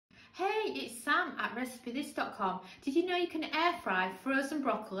Hey, it's Sam at recipethis.com. Did you know you can air fry frozen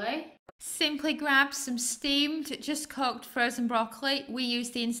broccoli? Simply grab some steamed, just cooked frozen broccoli. We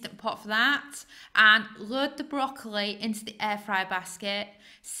use the Instant Pot for that. And load the broccoli into the air fry basket.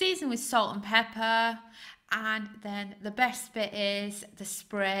 Season with salt and pepper. And then the best bit is the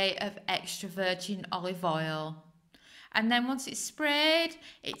spray of extra virgin olive oil. And then once it's sprayed,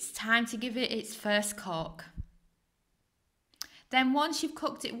 it's time to give it its first cook. Then once you've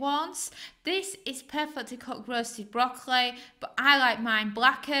cooked it once, this is perfectly cooked roasted broccoli, but I like mine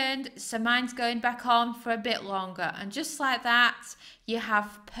blackened, so mine's going back on for a bit longer. And just like that, you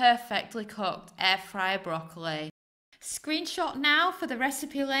have perfectly cooked air fryer broccoli. Screenshot now for the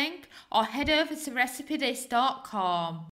recipe link or head over to recipethis.com.